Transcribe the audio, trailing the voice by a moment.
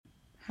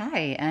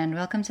Hi, and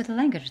welcome to The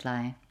Language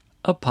Lie.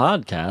 A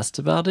podcast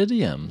about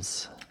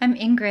idioms. I'm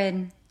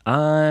Ingrid.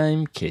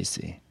 I'm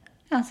Casey.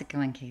 How's it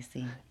going,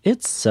 Casey?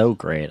 It's so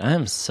great. I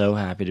am so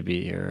happy to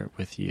be here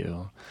with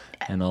you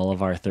and all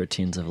of our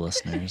 13s of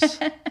listeners.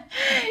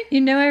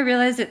 You know, I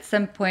realized at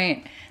some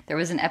point there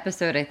was an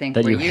episode, I think,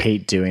 That where you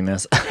hate doing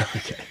this.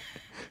 Okay.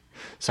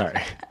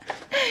 Sorry.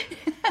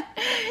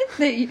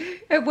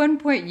 At one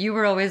point, you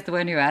were always the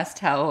one who asked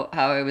how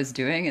I was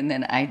doing, and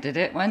then I did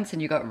it once,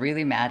 and you got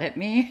really mad at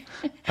me.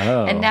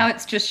 Oh. And now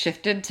it's just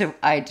shifted to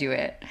I do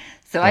it.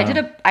 So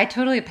I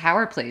totally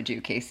power played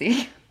you,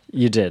 Casey.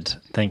 You did.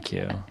 Thank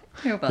you.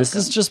 You're welcome. This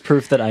is just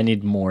proof that I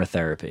need more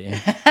therapy.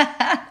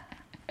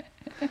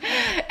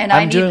 And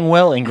I'm doing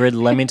well, Ingrid.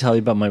 Let me tell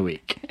you about my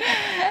week.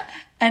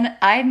 And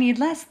I need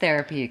less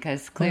therapy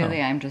because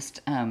clearly I'm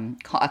just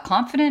a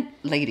confident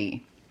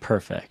lady.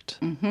 Perfect.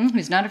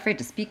 Who's not afraid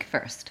to speak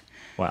first.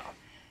 Wow.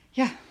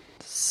 Yeah.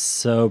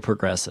 So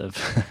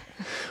progressive.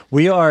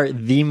 We are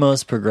the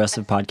most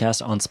progressive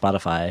podcast on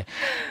Spotify.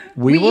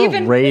 We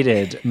were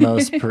rated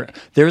most...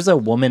 There's a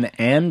woman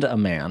and a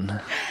man.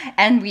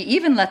 And we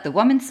even let the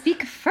woman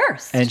speak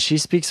first. And she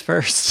speaks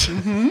first.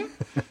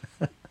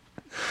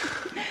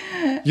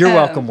 You're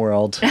welcome,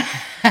 world.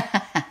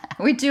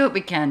 We do what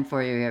we can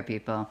for you here,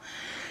 people.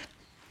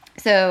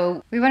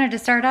 So we wanted to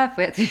start off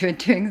with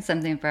doing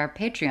something for our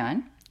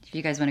Patreon. If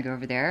you guys want to go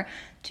over there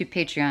to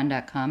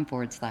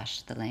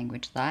patreon.com/The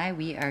Language Lie,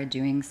 we are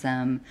doing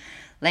some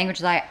Language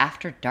Lie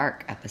After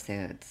Dark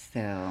episodes.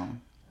 So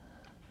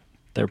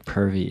They're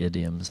pervy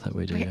idioms that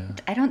we do.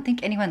 I don't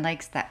think anyone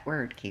likes that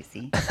word,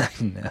 Casey.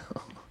 No.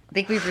 I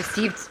think we've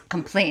received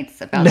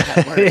complaints about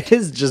that word. It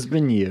has just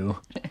been you.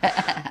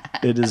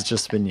 It has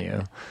just been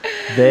you.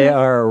 They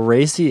are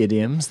racy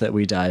idioms that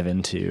we dive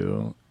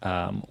into.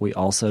 We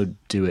also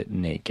do it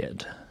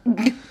naked.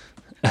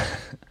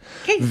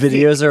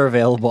 Videos are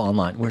available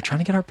online. We're trying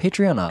to get our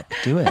Patreon up.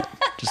 Do it.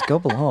 Just go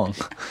belong.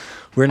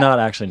 We're not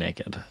actually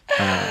naked.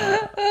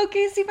 Oh,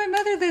 Casey, my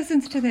mother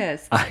listens to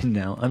this. I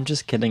know. I'm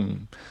just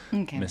kidding.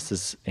 Okay.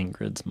 Mrs.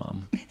 Ingrid's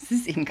mom. This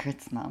is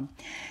Ingrid's mom.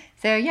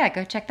 So yeah,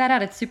 go check that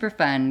out. It's super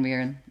fun.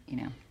 We're,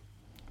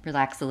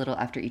 relax a little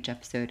after each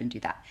episode and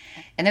do that.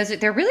 And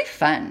they're really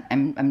fun.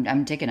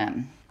 I'm digging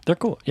them. They're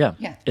cool. Yeah.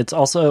 Yeah. It's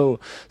also,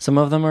 some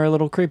of them are a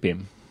little creepy.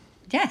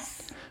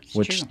 Yes.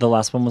 Which true. the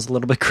last one was a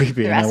little bit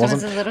creepy. The and last one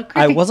was a little creepy.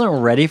 I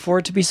wasn't ready for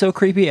it to be so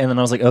creepy. And then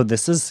I was like, oh,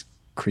 this is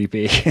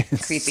creepy.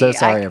 Creepy. So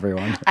sorry,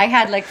 everyone. I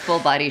had like full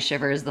body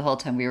shivers the whole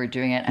time we were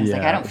doing it. I was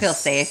like, I don't feel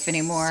safe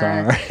anymore.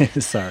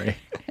 Sorry.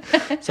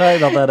 Sorry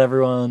about that,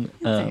 everyone.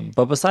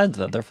 But besides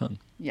that, they're fun.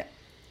 Yeah.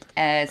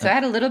 So I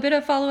had a little bit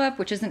of follow-up,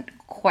 which isn't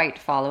quite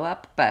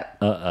follow-up, but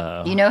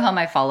you know how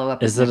my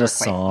follow-up is. Is it a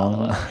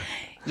song?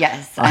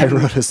 Yes. I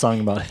wrote a song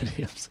about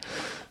idioms.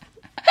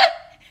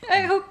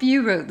 I hope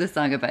you wrote the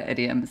song about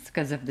idioms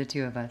because of the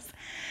two of us.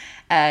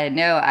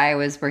 No, I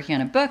was working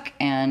on a book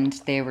and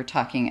they were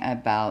talking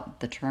about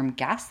the term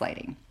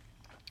gaslighting,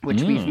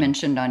 which we've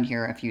mentioned on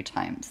here a few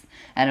times.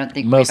 I don't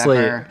think Mostly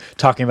we've ever...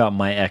 talking about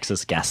my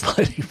ex's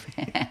gaslighting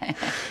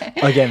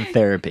me. Again,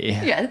 therapy.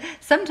 Yeah,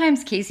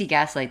 sometimes Casey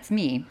gaslights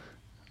me.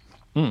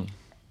 I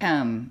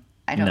don't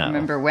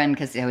remember when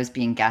because I was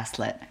being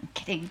gaslit. I'm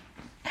kidding.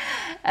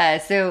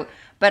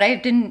 But I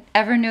didn't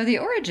ever know the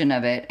origin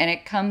of it. And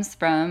it comes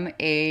from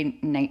a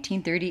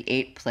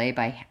 1938 play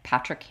by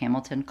Patrick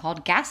Hamilton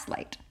called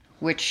Gaslight,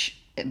 which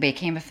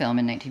became a film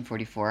in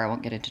 1944. I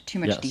won't get into too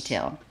much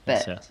detail.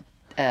 But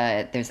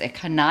there's a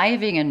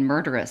conniving and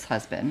murderous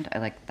husband. I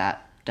like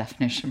that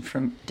definition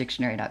from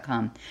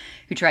dictionary.com,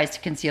 who tries to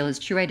conceal his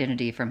true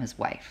identity from his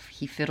wife.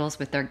 He fiddles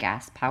with their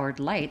gas-powered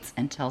lights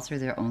and tells her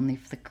they're only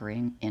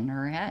flickering in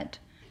her head.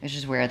 Which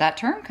is where that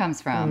term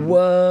comes from.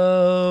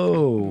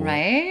 Whoa.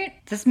 Right?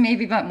 This may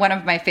be one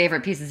of my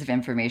favorite pieces of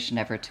information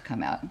ever to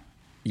come out.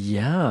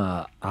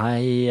 Yeah.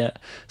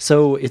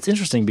 So it's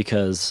interesting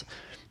because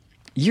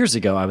years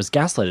ago I was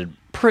gaslighted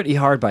pretty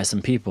hard by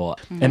some people.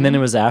 Mm-hmm. And then it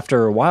was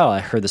after a while I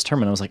heard this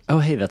term and I was like, oh,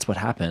 hey, that's what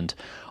happened.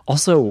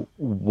 Also,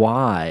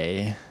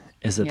 why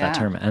is it that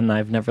term? And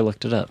I've never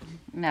looked it up.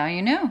 Now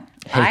you know.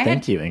 Hey,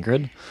 thank you,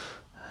 Ingrid.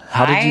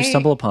 How did you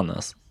stumble upon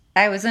this?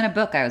 I was in a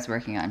book I was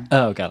working on.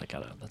 Oh, got it.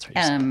 That's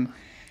right.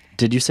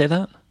 Did you say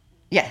that?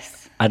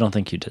 Yes. I don't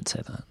think you did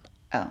say that.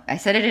 Oh, I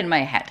said it in my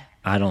head.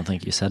 I don't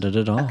think you said it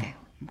at all.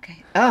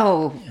 Okay.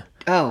 Oh,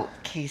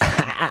 Casey.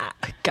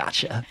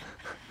 Gotcha.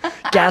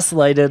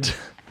 Gaslighted.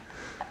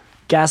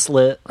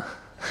 Gaslit.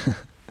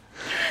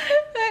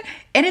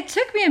 And it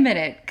took me a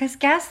minute because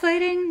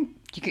gaslighting,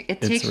 it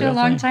takes you a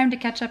long time to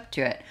catch up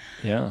to it.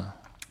 Yeah.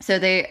 So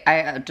they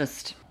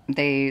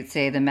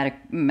say the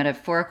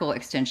metaphorical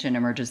extension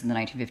emerges in the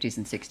 1950s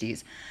and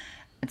 60s.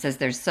 It says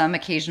there's some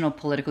occasional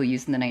political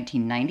use in the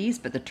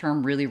 1990s, but the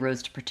term really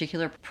rose to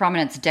particular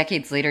prominence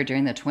decades later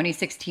during the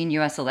 2016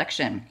 U.S.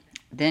 election.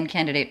 Then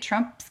candidate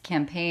Trump's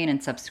campaign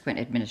and subsequent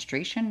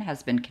administration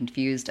has been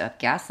confused of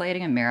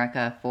gaslighting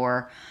America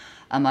for,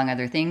 among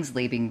other things,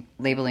 labeling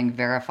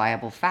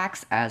verifiable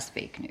facts as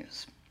fake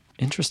news.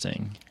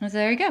 Interesting. So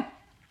there you go.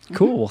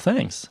 Cool. Well,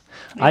 thanks.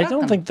 I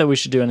don't think that we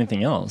should do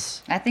anything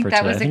else. I think for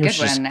that today. was I a think we good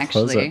should just one,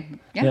 close actually. it.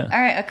 Yeah.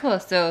 All right. Cool.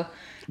 So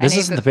This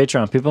isn't the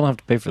Patreon. People don't have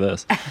to pay for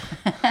this.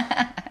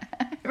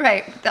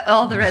 Right.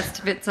 All the rest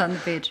of it's on the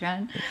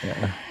Patreon.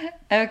 Yeah.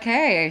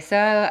 Okay.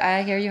 So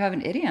I hear you have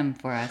an idiom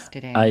for us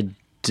today. I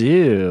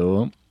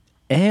do.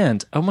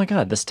 And, oh my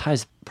God, this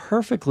ties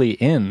perfectly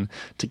in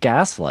to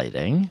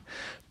gaslighting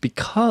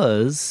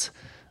because,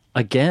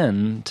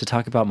 again, to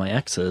talk about my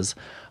exes,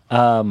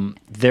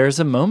 there's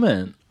a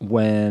moment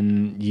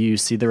when you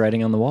see the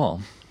writing on the wall.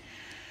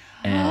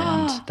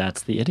 And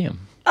that's the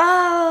idiom.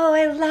 Oh,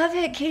 I love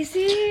it,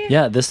 Casey.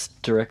 Yeah, this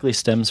directly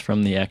stems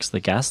from the ex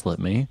that gaslit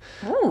me.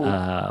 Ooh.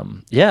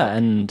 Yeah,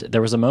 and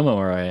there was a moment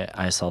where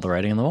I saw the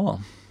writing on the wall.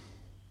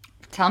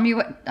 Tell me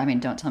what,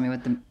 don't tell me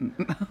what the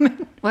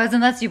moment was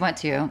unless you want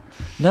to.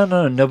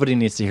 No, nobody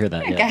needs to hear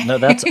that yet. Okay. No,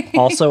 that's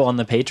also on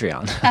the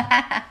Patreon.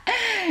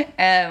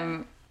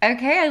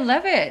 Okay, I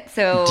love it.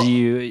 So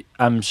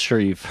I'm sure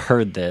you've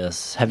heard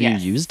this. Have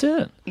Yes. you used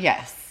it?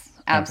 yes,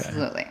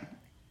 absolutely.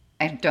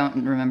 I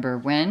don't remember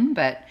when,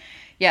 but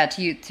yeah,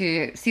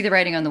 to see the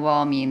writing on the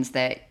wall means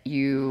that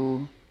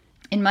you,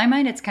 in my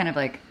mind, it's kind of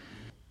like,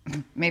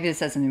 maybe this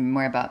says something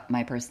more about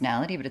my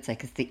personality, but it's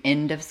like it's the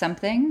end of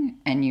something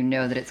and you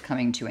know that it's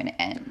coming to an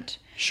end.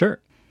 Sure.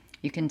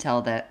 You can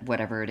tell that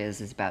whatever it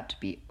is about to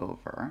be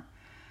over.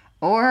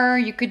 Or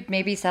you could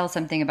maybe tell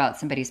something about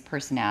somebody's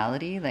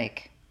personality,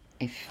 like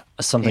if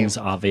Something's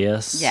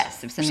obvious.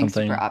 yes, if something's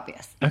super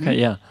obvious. Okay,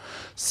 yeah.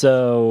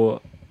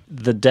 So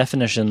the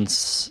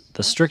definitions,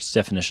 the strict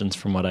definitions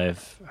from what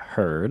I've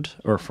heard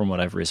or from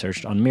what I've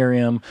researched on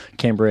Merriam,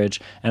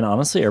 Cambridge, and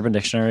honestly Urban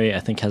Dictionary I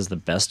think has the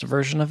best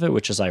version of it,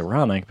 which is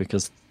ironic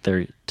because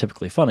they're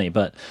typically funny.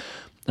 But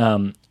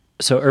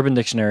so Urban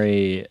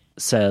Dictionary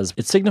says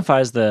it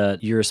signifies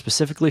that you're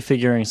specifically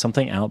figuring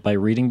something out by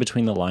reading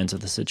between the lines of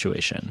the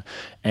situation.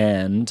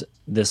 And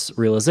this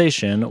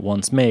realization,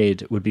 once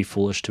made, would be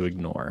foolish to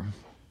ignore.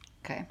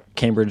 Okay.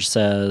 Cambridge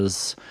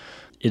says,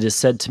 it is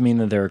said to mean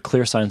that there are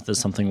clear signs that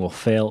something will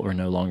fail or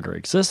no longer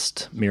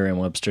exist.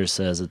 Merriam-Webster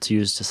says it's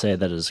used to say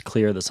that it is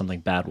clear that something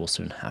bad will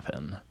soon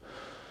happen.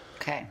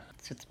 Okay.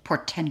 So it's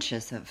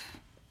portentous of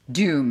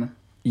doom.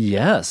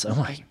 Yes. Oh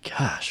my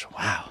gosh.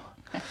 Wow.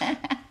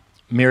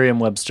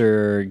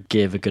 Merriam-Webster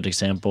gave a good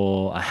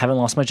example. I haven't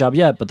lost my job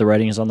yet, but the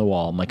writing is on the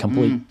wall. My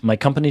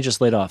company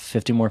just laid off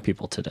 50 more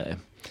people today.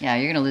 Yeah,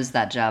 you're going to lose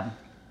that job.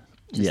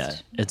 Yeah,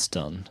 it's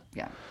done.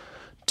 Yeah.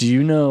 Do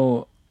you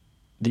know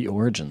the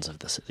origins of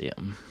this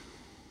idiom?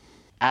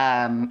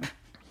 No,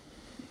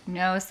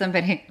 no,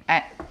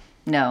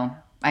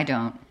 I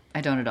don't.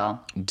 I don't at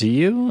all. Do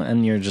you?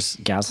 And you're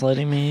just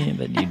gaslighting me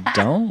that you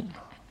don't?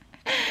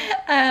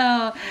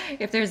 Oh,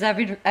 if there's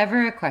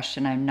ever a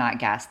question, I'm not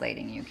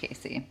gaslighting you,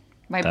 Casey.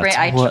 My brain.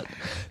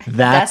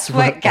 That's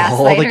what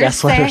all the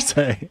gaslighters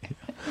say.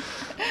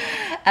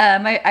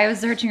 I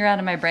was searching around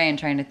in my brain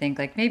trying to think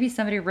like maybe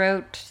somebody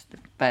wrote,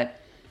 but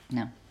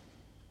no.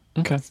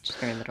 Okay. It's just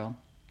very little.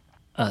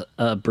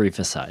 A brief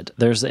aside.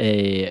 There's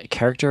a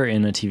character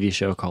in a TV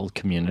show called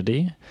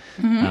Community.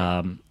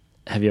 Mm-hmm.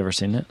 Have you ever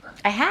seen it?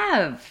 I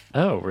have.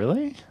 Oh,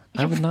 really?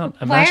 I would not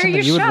Why imagine are you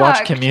that you would watch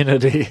shocked?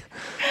 Community.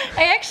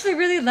 I actually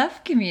really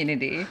love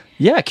Community.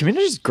 Yeah,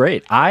 Community's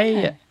great.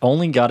 I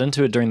only got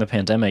into it during the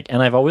pandemic,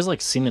 and I've always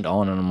like seen it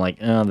on, and I'm like,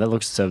 oh, that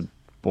looks so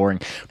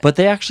boring. But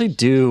they actually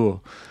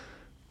do.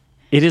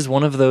 It is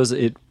one of those.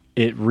 It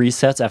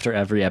resets after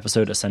every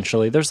episode.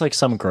 Essentially, there's like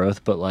some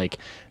growth, but like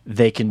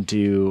they can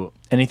do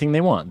anything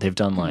they want. They've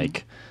done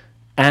like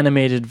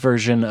animated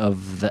version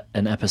of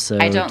an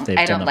episode. I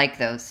don't like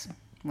those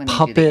when they do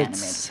the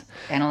puppets.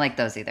 animated. I don't like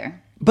those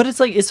either. But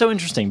it's like it's so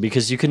interesting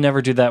because you can never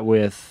do that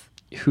with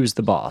Who's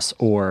the Boss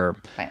or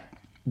Right.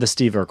 the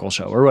Steve Urkel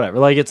show or whatever.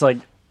 Like it's like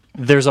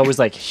there's always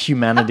like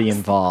humanity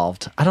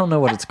involved. I don't know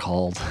what it's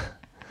called.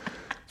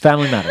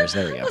 Family Matters.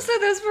 There we go. So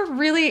those were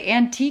really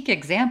antique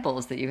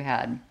examples that you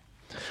had.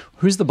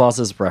 Who's the Boss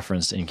is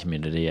referenced in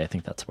Community. I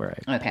think that's where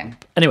I. Okay.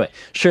 Anyway,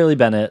 Shirley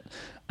Bennett,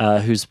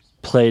 who's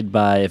played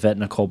by Yvette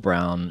Nicole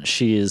Brown.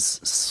 She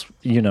is,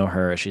 you know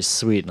her. She's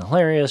sweet and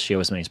hilarious. She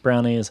always makes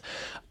brownies.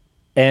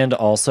 And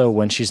also,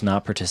 when she's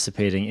not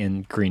participating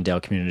in Greendale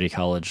Community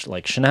College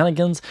like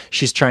shenanigans,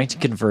 she's trying to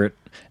convert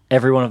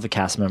every one of the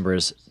cast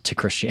members to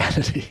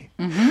Christianity.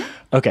 Mm-hmm.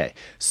 Okay,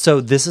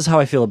 so this is how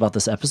I feel about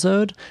this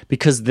episode,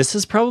 because this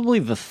is probably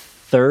the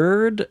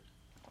third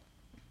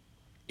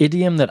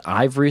idiom that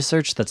I've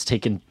researched that's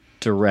taken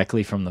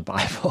directly from the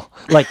Bible.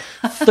 Like,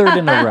 third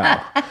in a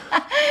row.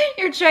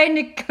 You're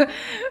trying to...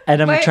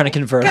 And I'm trying to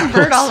convert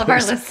all of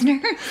our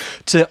listeners.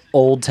 to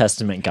Old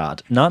Testament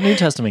God. Not New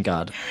Testament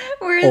God.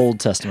 Whereas Old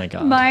Testament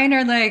God. mine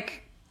are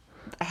like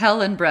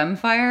hell and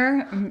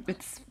brimfire.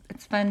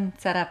 It's fun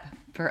set up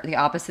for the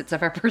opposites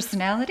of our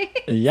personality.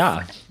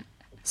 Yeah.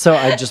 So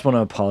I just want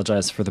to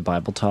apologize for the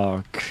Bible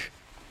talk.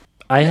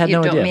 I had no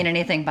idea. You don't mean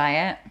anything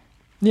by it?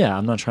 Yeah,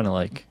 I'm not trying to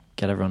like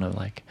get everyone to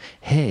like,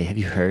 hey, have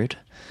you heard?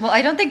 Well,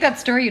 I don't think that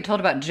story you told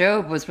about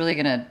Job was really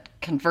going to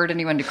convert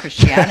anyone to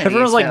Christianity.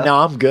 Everyone's like, no,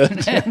 I'm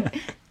good.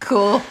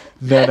 cool.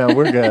 No,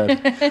 we're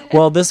good.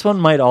 Well, this one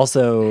might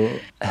also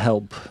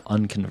help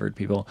unconvert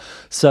people.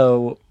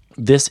 So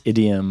this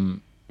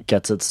idiom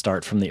gets its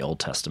start from the Old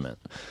Testament.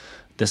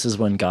 This is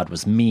when God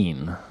was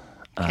mean,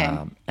 Okay.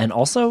 and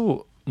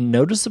also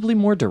noticeably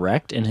more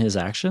direct in his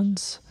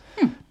actions.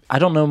 I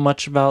don't know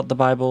much about the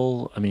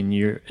Bible. I mean,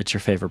 it's your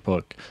favorite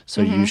book,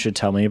 so you should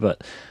tell me.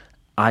 But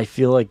I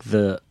feel like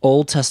the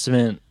Old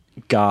Testament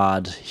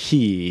God,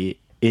 he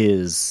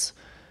is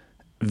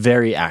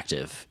very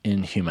active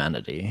in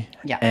humanity.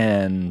 Yeah.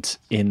 And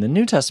in the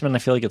New Testament, I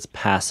feel like it's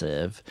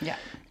passive. Yeah.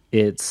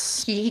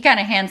 It's, He kind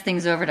of hands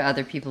things over to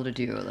other people to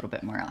do a little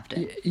bit more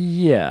often.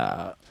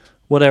 yeah,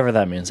 whatever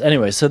that means.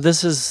 Anyway, so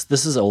this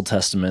is Old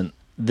Testament.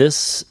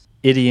 This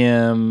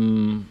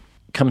idiom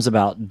comes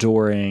about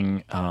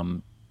during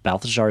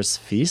Balthazar's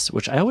feast,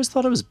 which I always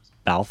thought it was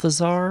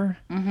Balthazar.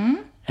 Mm-hmm.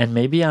 And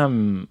maybe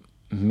I'm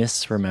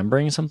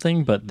misremembering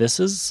something, but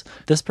this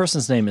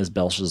person's name is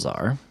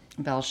Belshazzar.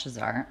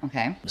 Belshazzar.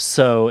 Okay.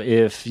 So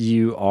if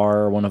you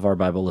are one of our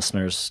Bible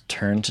listeners,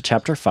 turn to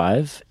chapter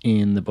 5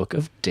 in the book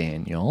of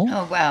Daniel.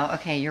 Oh wow.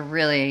 Okay, you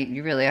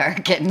really are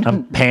getting.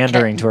 I'm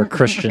pandering to our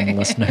Christian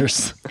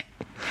listeners.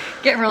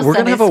 Getting real We're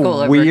going Sunday to have school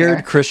a over weird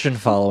here. Christian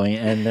following,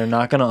 and they're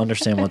not going to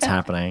understand what's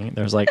happening.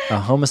 There's like a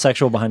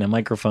homosexual behind a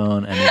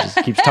microphone, and he just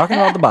keeps talking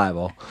about the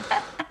Bible.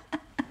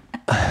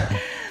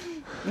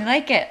 We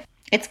like it.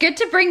 It's good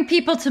to bring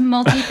people to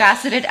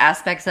multifaceted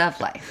aspects of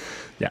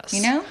life. Yes.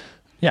 You know?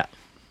 Yeah.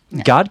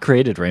 God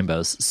created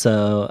rainbows,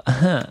 so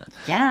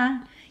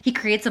Yeah. He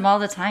creates them all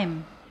the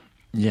time.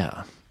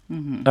 yeah.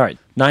 All right,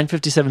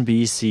 957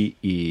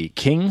 BCE,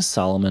 King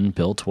Solomon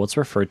built what's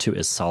referred to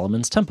as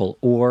Solomon's Temple,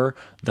 or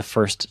the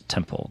First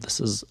Temple. This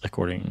is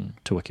according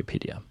to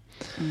Wikipedia.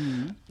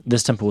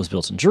 This temple was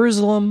built in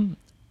Jerusalem.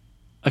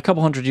 A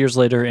couple hundred years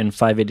later, in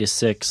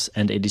 586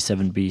 and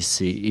 87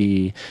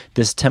 BCE,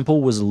 this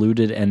temple was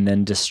looted and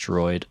then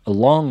destroyed,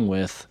 along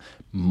with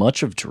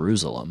much of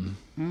Jerusalem.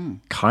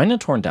 Kind of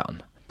torn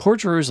down. Poor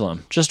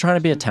Jerusalem, just trying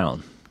to be a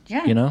town.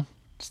 Yeah. You know?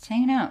 Just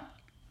hanging out.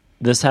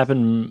 This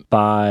happened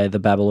by the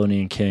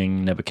Babylonian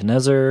king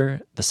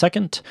Nebuchadnezzar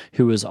II,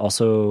 who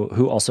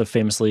also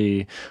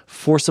famously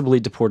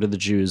forcibly deported the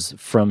Jews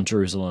from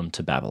Jerusalem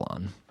to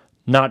Babylon.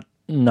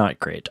 Not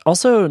great.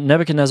 Also,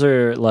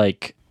 Nebuchadnezzar,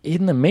 like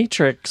in the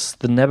Matrix,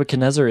 the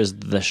Nebuchadnezzar is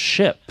the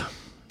ship,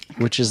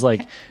 which is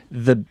like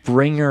the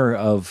bringer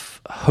of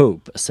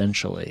hope,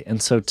 essentially.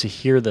 And so to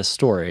hear this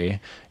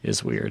story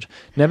is weird.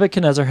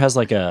 Nebuchadnezzar has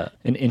like an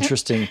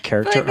interesting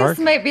character I feel like arc.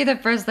 this might be the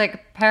first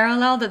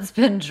parallel that's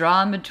been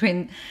drawn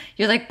between.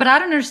 You're like, but I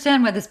don't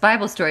understand why this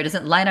Bible story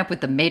doesn't line up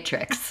with the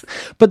Matrix.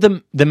 But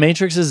the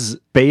Matrix is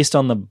based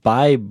on the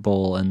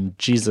Bible and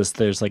Jesus.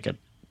 There's like a...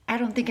 I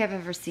don't think I've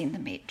ever seen the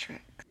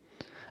Matrix.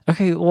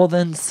 Okay, well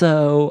then,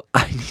 so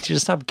I need you to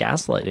stop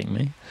gaslighting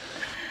me.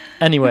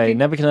 Anyway,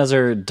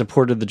 Nebuchadnezzar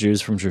deported the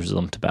Jews from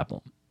Jerusalem to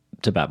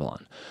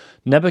Babylon.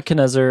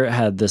 Nebuchadnezzar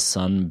had this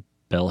son,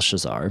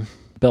 Belshazzar.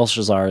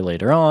 Belshazzar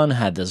later on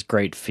had this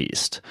great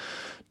feast.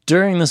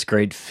 During this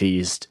great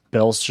feast,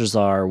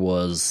 Belshazzar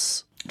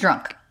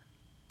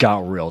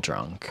got real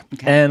drunk.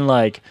 Okay. And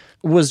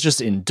was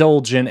just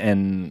indulgent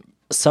and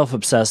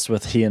self-obsessed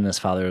with he and his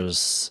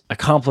father's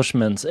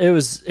accomplishments. It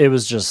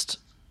was just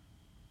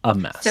a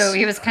mess. So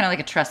he was kind of like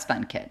a trust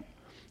fund kid.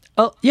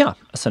 Oh, yeah,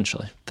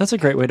 essentially. That's a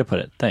great way to put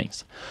it.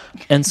 Thanks.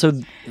 And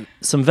so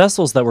some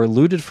vessels that were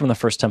looted from the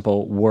first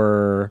temple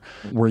were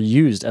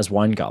used as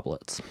wine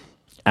goblets.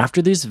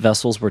 After these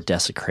vessels were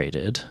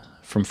desecrated,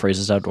 from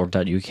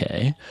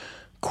phrases.org.uk,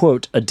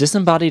 quote, a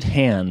disembodied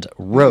hand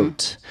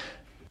wrote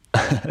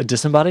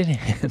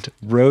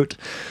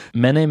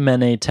Mene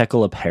Mene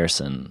Tekel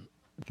Upharsin.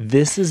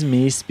 This is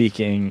me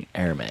speaking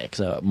Aramaic,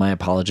 so my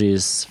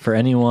apologies for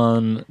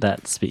anyone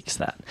that speaks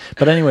that.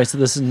 But anyway, so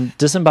this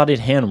disembodied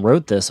hand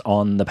wrote this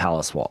on the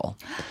palace wall.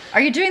 Are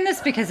you doing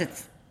this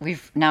because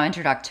we've now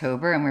entered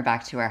October and we're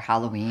back to our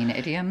Halloween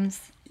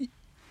idioms?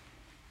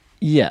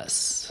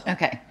 Yes,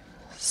 Okay.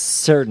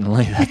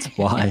 certainly that's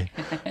why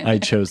I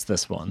chose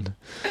this one.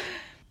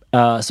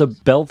 So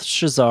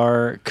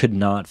Belshazzar could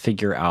not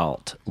figure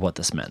out what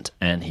this meant,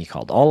 and he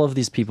called all of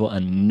these people,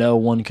 and no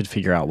one could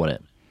figure out what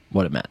it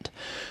meant.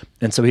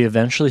 And so he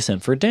eventually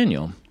sent for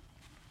Daniel.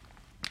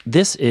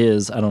 This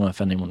is, I don't know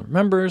if anyone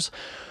remembers,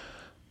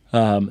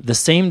 the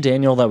same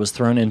Daniel that was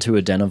thrown into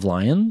a den of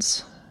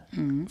lions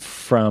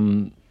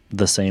from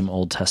the same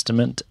Old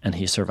Testament, and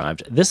he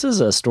survived. This is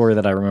a story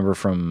that I remember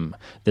from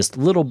this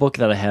little book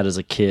that I had as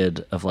a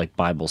kid of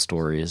Bible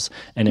stories,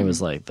 and it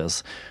was like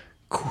this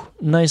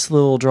nice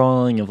little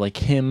drawing of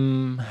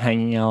him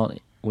hanging out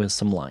with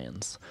some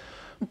lions.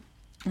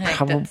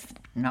 That's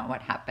not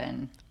what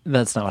happened.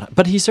 That's not what happened.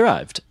 But he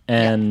survived,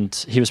 and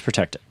he was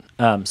protected.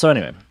 So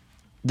anyway,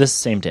 this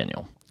same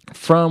Daniel.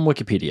 From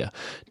Wikipedia,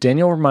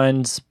 Daniel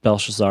reminds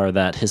Belshazzar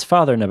that his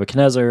father,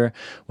 Nebuchadnezzar,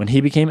 when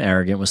he became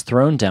arrogant, was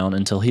thrown down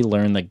until he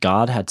learned that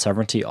God had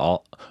sovereignty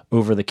all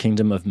over the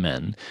kingdom of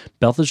men.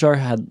 Belshazzar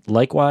had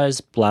likewise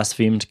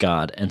blasphemed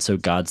God, and so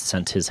God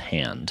sent his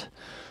hand.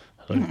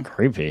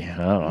 Creepy.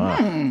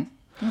 I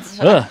don't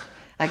know.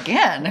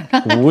 Again.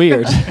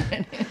 Weird.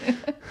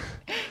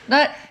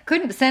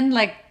 Couldn't send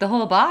like the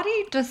whole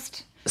body?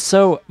 Just.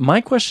 So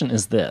my question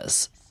is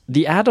this.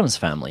 The Addams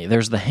Family,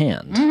 there's the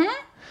hand.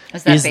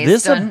 Is that Is based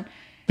this on a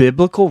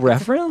biblical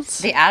reference?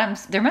 the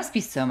Addams? There must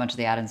be so much of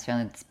the Addams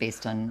Family that's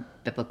based on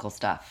biblical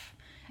stuff.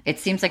 It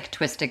seems like a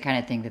twisted kind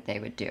of thing that they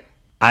would do.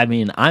 I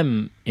mean,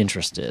 I'm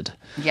interested.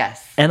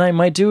 Yes. And I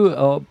might do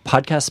a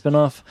podcast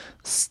spinoff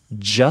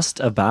just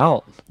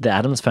about the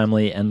Addams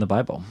Family and the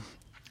Bible.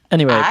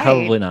 Anyway,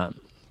 probably not.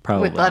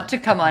 Probably would love not. to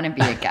come on and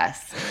be a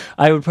guest.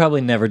 I would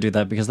probably never do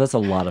that because that's a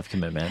lot of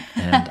commitment.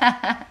 And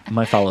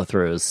my follow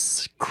through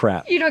is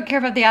crap. You don't care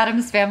about the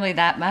Addams Family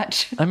that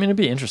much. I mean, it'd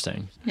be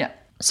interesting. Yeah.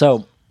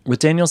 So, with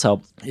Daniel's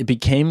help, it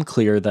became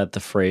clear that the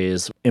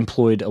phrase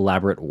employed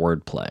elaborate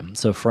wordplay.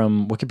 So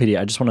from Wikipedia,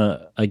 I just want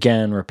to,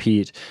 again,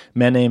 repeat,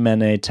 mene,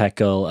 mene,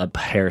 tekel,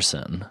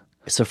 aperson.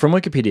 So from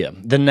Wikipedia,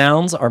 the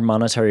nouns are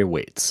monetary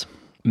weights.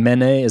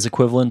 Mene is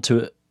equivalent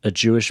to a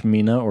Jewish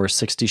mina, or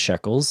 60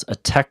 shekels. A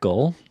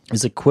tekel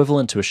is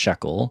equivalent to a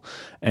shekel.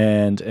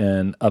 And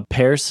an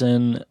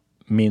aperson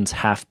means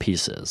half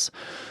pieces.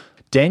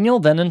 Daniel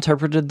then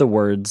interpreted the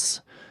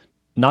words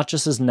not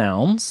just as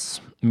nouns,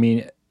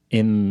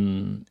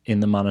 in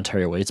the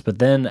monetary weights, but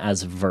then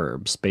as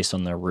verbs based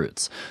on their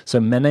roots. So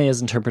mene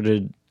is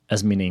interpreted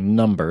as meaning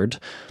numbered.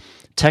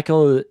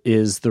 Tekel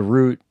is the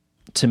root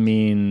to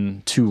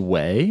mean to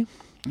weigh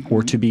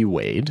or to be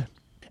weighed.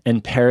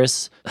 And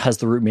Paris has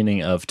the root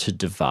meaning of to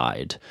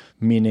divide,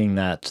 meaning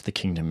that the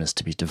kingdom is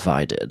to be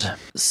divided.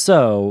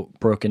 So,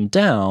 broken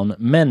down,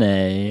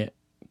 mene,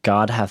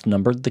 God hath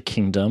numbered the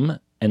kingdom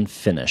and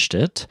finished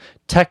it.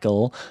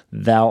 Tekel,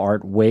 thou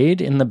art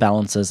weighed in the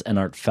balances and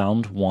art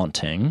found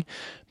wanting.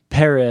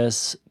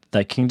 Paris,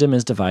 thy kingdom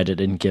is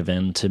divided and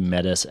given to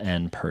Medes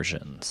and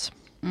Persians.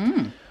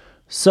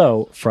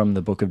 So, from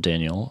the book of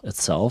Daniel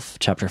itself,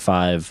 chapter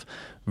 5,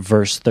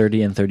 verse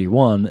 30 and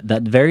 31,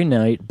 that very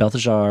night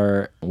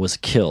Belteshazzar was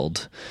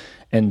killed,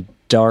 and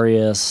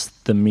Darius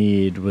the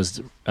Mede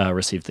was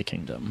received the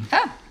kingdom.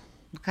 Oh,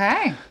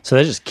 okay. So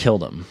they just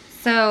killed him.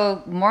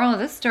 So, moral of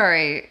this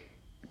story,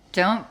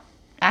 don't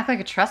act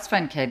like a trust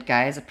fund kid,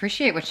 guys.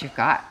 Appreciate what you've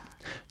got.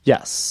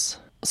 Yes.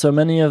 So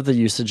many of the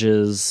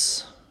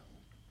usages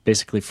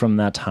basically from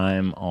that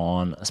time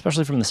on,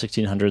 especially from the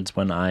 1600s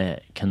when I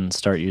can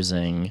start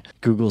using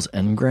Google's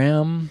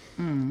Ngram,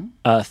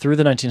 through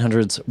the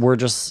 1900s were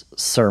just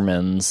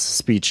sermons,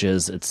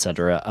 speeches,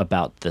 etc.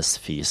 about this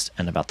feast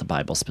and about the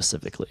Bible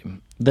specifically.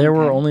 There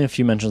were only a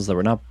few mentions that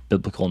were not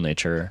biblical in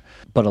nature,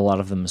 but a lot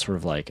of them sort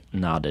of like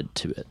nodded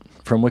to it.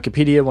 From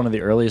Wikipedia, one of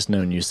the earliest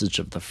known usage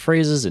of the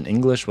phrases in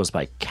English was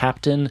by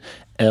Captain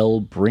L.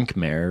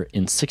 Brinkmeyer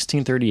in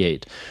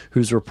 1638,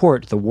 whose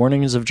report, The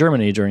Warnings of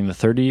Germany During the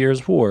 30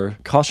 Years' War,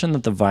 cautioned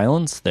that the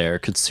violence there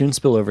could soon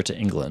spill over to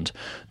England.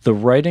 The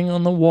writing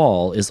on the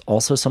wall is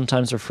also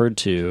sometimes referred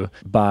to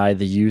by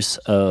the use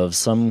of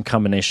some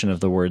combination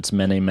of the words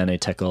mene, mene,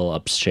 tekel,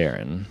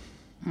 upsteren,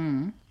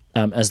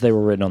 as they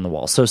were written on the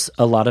wall. So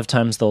a lot of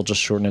times they'll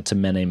just shorten it to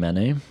mene,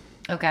 mene.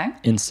 Okay.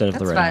 Instead of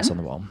the writings on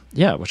the wall.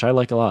 Yeah, which I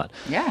like a lot.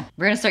 Yeah.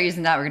 We're going to start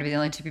using that. We're going to be the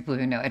only two people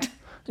who know it.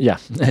 Yeah,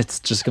 it's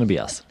just going to be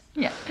us.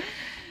 Yeah.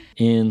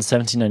 In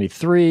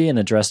 1793, an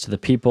address to the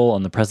people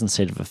on the present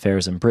state of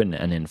affairs in Britain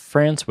and in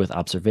France with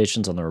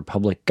observations on the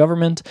Republic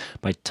government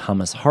by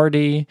Thomas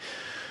Hardy.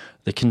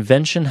 The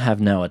convention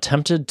have now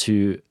attempted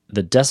to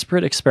the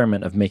desperate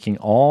experiment of making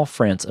all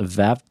France a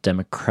vast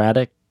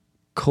democratic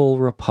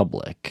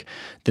republic.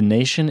 The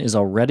nation is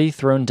already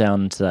thrown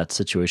down into that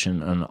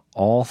situation, and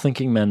all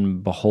thinking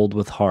men behold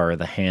with horror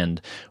the hand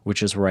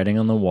which is writing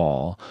on the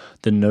wall,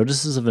 the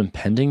notices of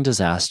impending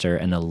disaster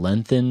and a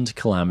lengthened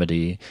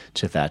calamity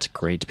to that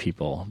great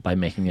people by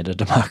making it a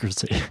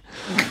democracy.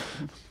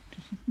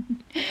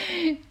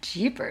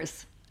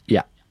 Jeepers.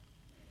 Yeah.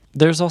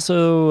 There's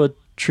also a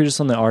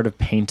treatise on the art of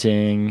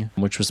painting,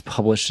 which was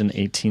published in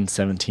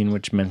 1817,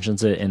 which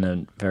mentions it in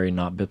a very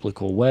not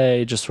biblical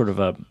way, just sort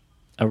of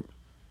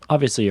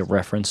obviously a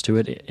reference to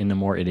it in a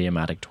more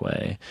idiomatic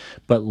way,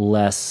 but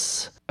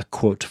less a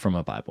quote from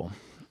a Bible.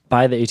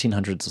 By the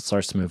 1800s, it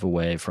starts to move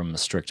away from a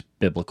strict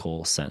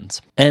biblical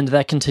sense. And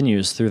that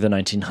continues through the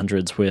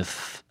 1900s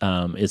with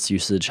its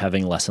usage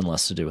having less and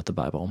less to do with the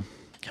Bible.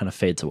 Kind of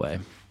fades away.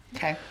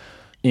 Okay.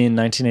 In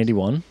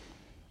 1981,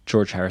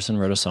 George Harrison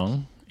wrote a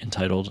song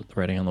entitled "The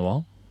Writing on the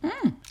Wall."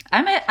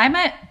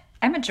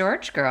 I'm a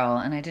George girl,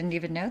 and I didn't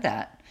even know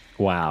that.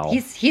 Wow.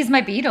 He's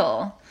my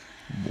Beatle.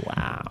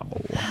 Wow.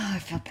 Oh, I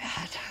feel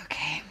bad.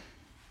 Okay.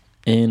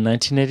 In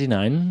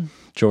 1989,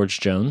 George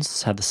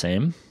Jones had the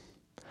same.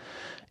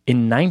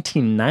 In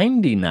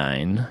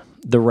 1999,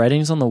 The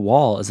Writings on the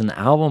Wall is an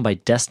album by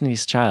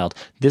Destiny's Child.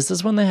 This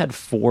is when they had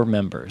 4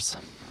 members.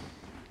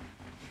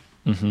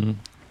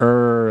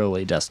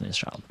 Early Destiny's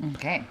Child.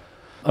 Okay.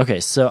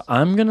 Okay, so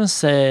I'm going to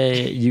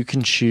say you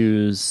can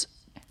choose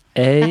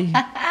A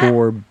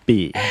or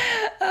B.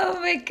 Oh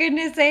my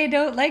goodness, I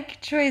don't like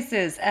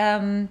choices.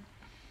 I'm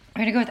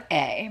going to go with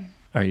A.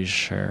 Are you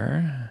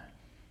sure?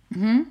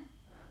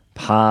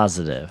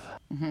 Positive.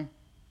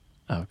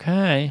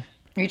 Okay.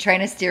 Are you trying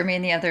to steer me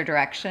in the other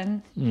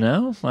direction?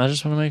 No, I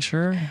just want to make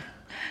sure.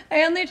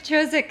 I only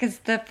chose it because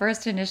the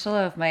first initial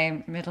of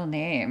my middle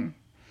name.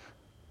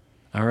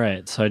 All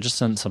right, so I just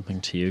sent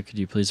something to you. Could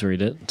you please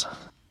read it?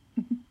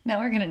 Now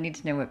we're going to need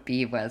to know what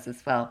B was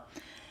as well.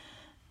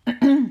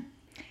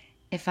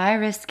 If I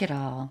risk it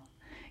all,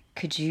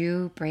 could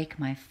you break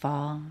my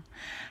fall?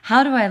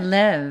 How do I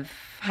live?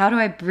 How do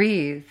I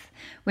breathe?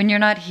 When you're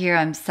not here,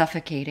 I'm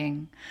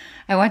suffocating.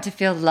 I want to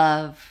feel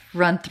love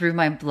run through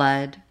my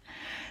blood.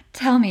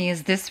 Tell me,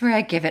 is this where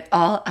I give it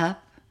all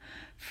up?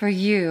 For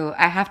you,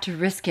 I have to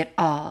risk it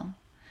all.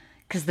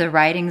 'Cause the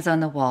writing's on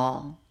the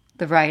wall.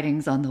 The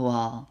writing's on the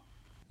wall.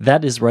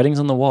 That is Writings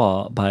on the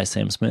Wall by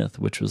Sam Smith,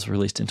 which was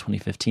released in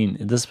 2015.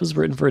 This was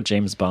written for a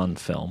James Bond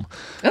film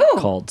Ooh.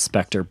 called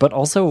Spectre. But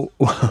also,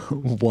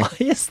 why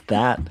is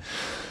that?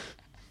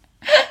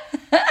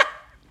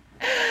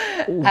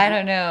 I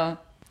don't know.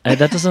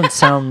 That doesn't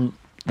sound.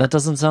 That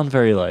doesn't sound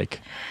very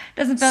like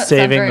Doesn't saving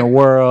sound the very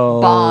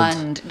world.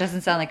 Bond.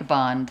 Doesn't sound like a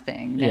Bond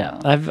thing. No. Yeah,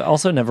 I've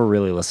also never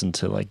really listened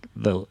to like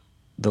the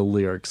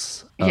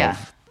lyrics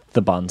of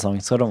the Bond song,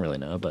 so I don't really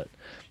know. But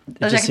it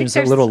I just think seems a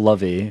there's- little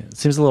lovey. It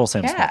seems a little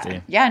Sam Yeah.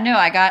 Smithy. Yeah, no,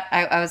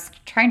 I was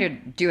trying to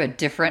do a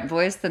different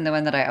voice than the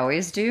one that I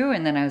always do,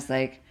 and then I was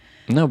like,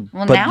 No,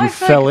 Well, but now you I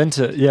feel fell like-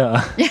 into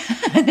yeah.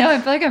 now I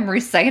feel like I'm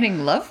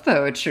reciting love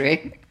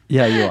poetry.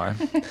 Yeah, you are.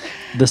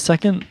 The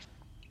second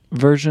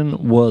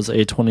version was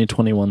a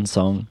 2021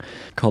 song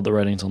called The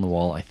Writings on the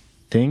Wall, I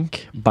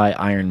think, by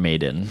Iron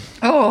Maiden.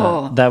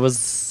 Oh, That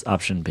was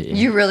option B.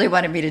 you really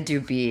wanted me to do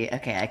B.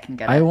 Okay, I can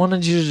get it. I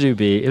wanted you to do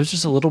B. It was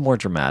just a little more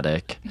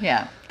dramatic.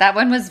 Yeah, that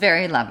one was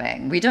very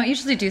loving. We don't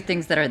usually do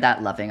things that are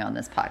that loving on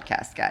this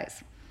podcast,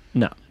 guys.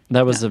 No,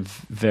 that was a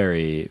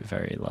very,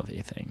 very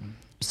lovely thing.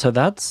 So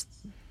that's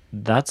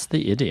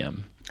the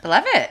idiom. I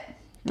love it.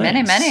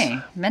 Many,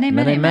 Thanks. many,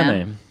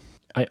 man.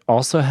 I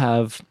also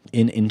have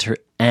an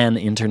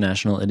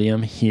international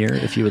idiom here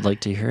if you would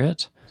like to hear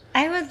it.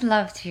 I would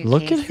love to.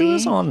 Look Casey. at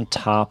who's on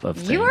top of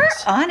things. You are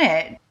on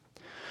it.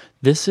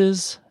 This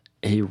is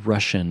a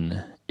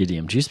Russian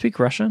idiom. Do you speak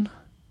Russian?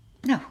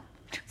 No, I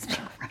don't speak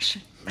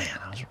Russian. Man,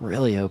 I was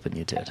really hoping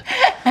you did.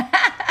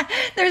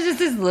 There's just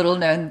this little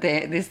known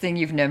thing, this thing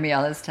you've known me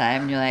all this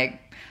time, and you're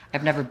like,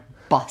 I've never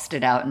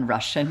busted out in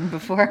Russian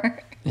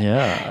before.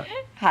 Yeah.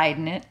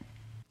 Hiding it.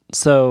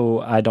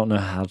 So I don't know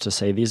how to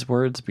say these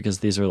words because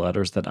these are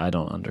letters that I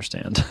don't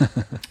understand.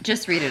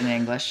 Just read it in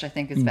English, I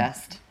think is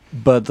best.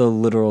 But the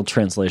literal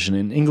translation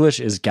in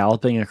English is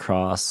galloping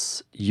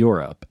across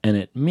Europe, and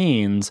it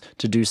means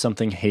to do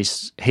something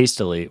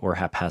hastily or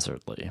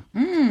haphazardly.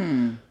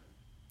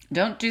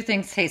 Don't do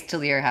things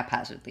hastily or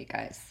haphazardly,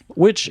 guys.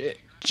 Which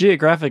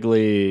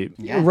geographically,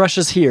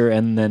 Russia's here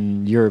and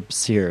then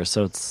Europe's here,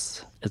 so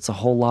it's a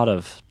whole lot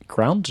of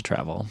ground to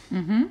travel.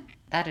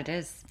 That it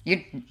is.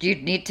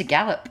 You'd need to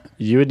gallop.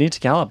 You would need to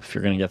gallop if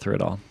you're going to get through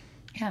it all.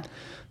 Yeah.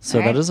 So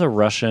All right. that is a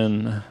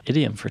Russian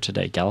idiom for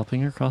today,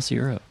 galloping across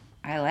Europe.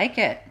 I like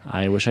it.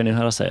 I wish I knew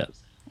how to say it.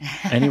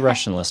 Any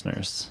Russian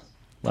listeners,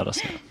 let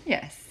us know.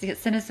 Yes.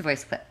 Send us a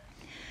voice clip.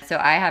 So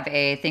I have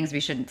a things we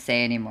shouldn't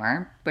say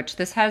anymore, which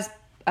this has,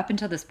 up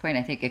until this point,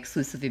 I think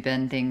exclusively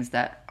been things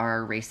that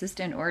are racist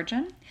in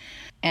origin.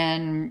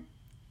 And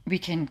we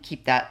can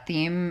keep that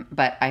theme,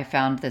 but I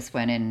found this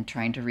one in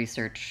trying to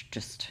research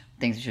just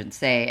things you shouldn't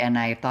say, and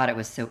I thought it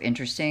was so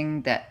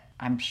interesting that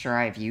I'm sure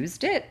I've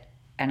used it,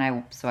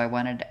 and so I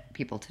wanted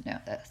people to know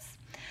this.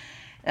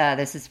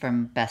 This is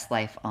from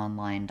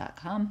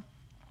bestlifeonline.com.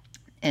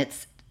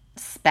 It's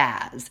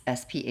spaz,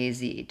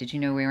 S-P-A-Z. Did you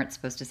know we weren't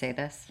supposed to say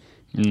this?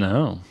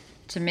 No.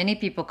 To many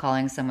people,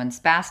 calling someone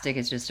spastic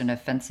is just as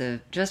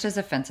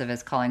offensive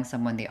as calling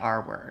someone the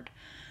R word.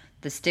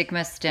 The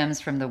stigma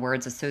stems from the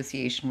word's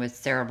association with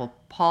cerebral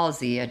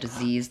palsy, a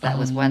disease that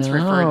was once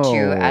referred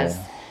to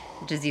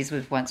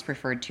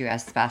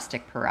as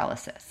spastic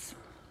paralysis.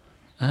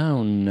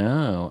 Oh,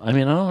 no. I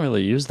mean, I don't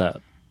really use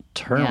that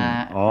term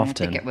often. I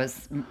think it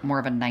was more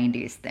of a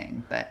 90s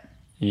thing, but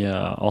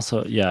Yeah.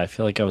 Also, yeah, I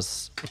feel like I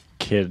was a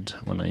kid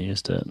when I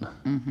used it.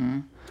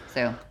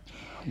 so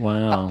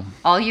Wow.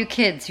 all you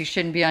kids who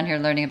shouldn't be on here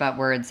learning about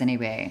words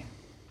anyway,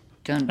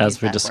 don't use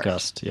As we that word.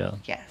 discussed, yeah.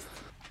 Yes.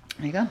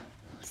 There you go.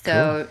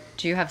 So,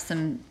 do you have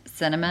some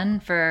cinnamon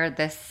for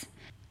this?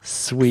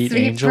 Sweet, Sweet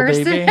angel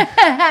person. baby.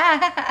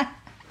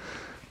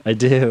 I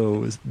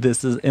do.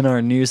 This is in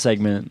our new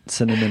segment,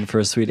 Cinnamon for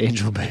a Sweet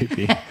Angel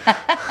Baby.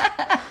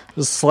 It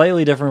was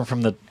slightly different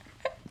from the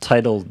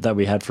title that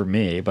we had for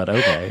me, but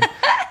okay.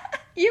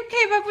 You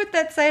came up with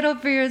that title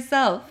for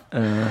yourself.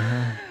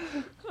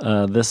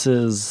 This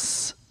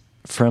is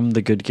from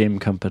the Good Game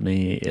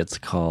Company. It's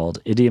called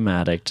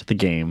Idiomatic, the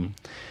game.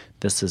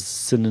 This is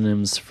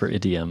synonyms for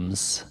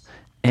idioms.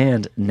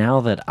 And now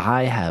that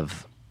I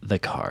have the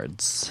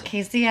cards,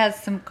 Casey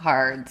has some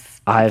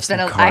cards. I have It's been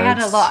some I had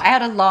cards. I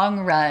had a long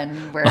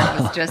run where it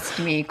was just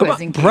me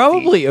quizzing Casey.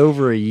 probably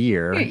over a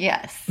year,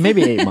 Yes.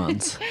 maybe 8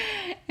 months.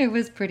 It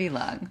was pretty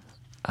long.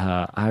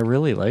 I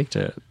really liked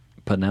it,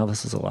 but now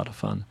this is a lot of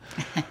fun.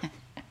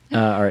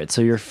 All right,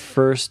 so your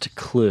first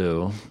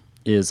clue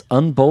is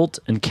unbolt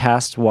and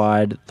cast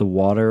wide the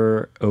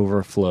water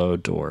overflow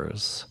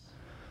doors.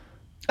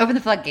 Open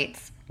the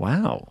floodgates.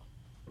 Wow.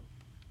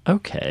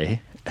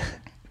 Okay.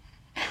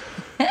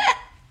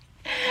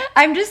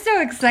 I'm just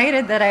so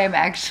excited that I am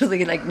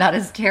actually like not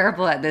as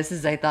terrible at this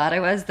as I thought I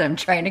was, that I'm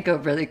trying to go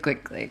really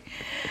quickly.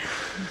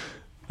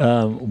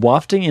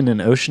 Wafting in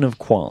an ocean of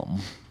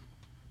qualm.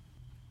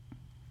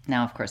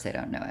 Now, of course, I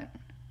don't know it.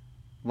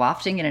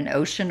 Wafting in an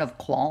ocean of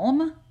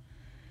qualm?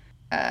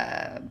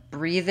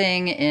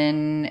 Breathing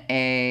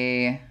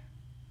a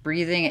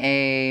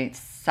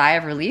sigh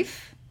of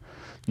relief?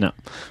 No.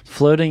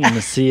 Floating in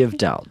the sea of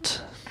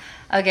doubt.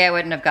 Okay, I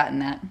wouldn't have gotten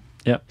that.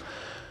 Yep.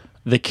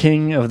 The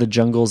king of the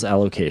jungle's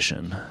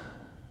allocation.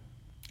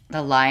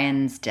 The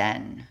lion's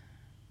den.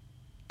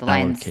 The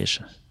lion's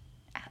Allocation.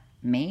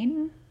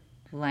 mane?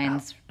 The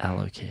lion's...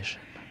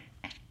 Allocation.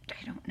 I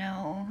don't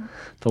know.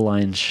 The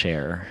lion's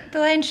share. The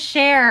lion's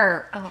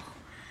share. Oh.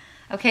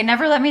 Okay,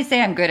 never let me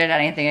say I'm good at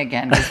anything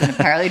again, because then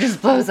apparently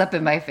just blows up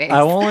in my face.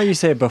 I won't let you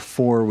say it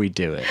before we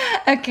do it.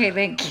 Okay,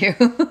 thank you.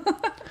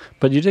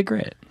 But you did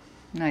great.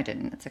 No, I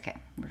didn't. It's okay.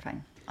 We're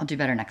fine. I'll do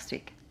better next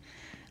week.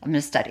 I'm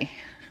going to study.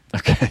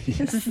 Okay.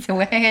 This is the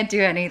way I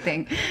do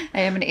anything.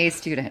 I am an A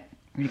student. I'm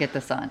going to get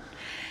this on.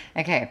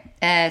 Okay.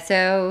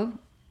 So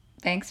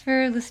thanks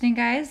for listening,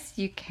 guys.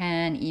 You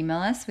can email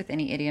us with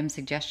any idiom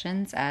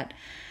suggestions at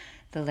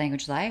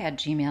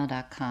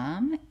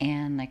thelanguagelie@gmail.com.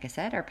 And like I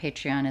said, our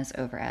Patreon is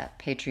over at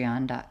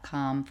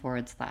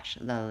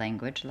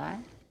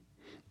patreon.com/thelanguagelie.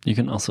 You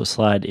can also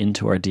slide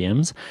into our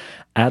DMs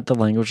at The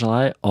Language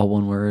Lie, all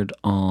one word,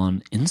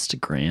 on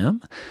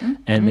Instagram. Mm-hmm.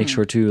 And make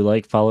sure to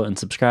like, follow, and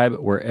subscribe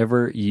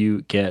wherever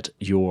you get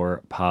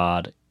your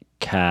podcasts.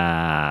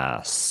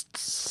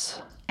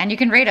 And you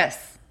can rate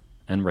us.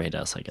 And rate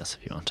us, I guess,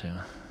 if you want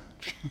to.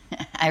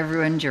 I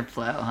ruined your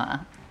flow, huh?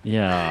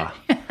 Yeah.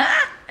 All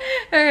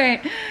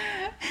right.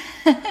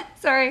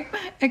 Sorry.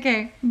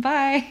 Okay.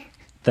 Bye.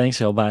 Thanks,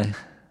 y'all. Bye.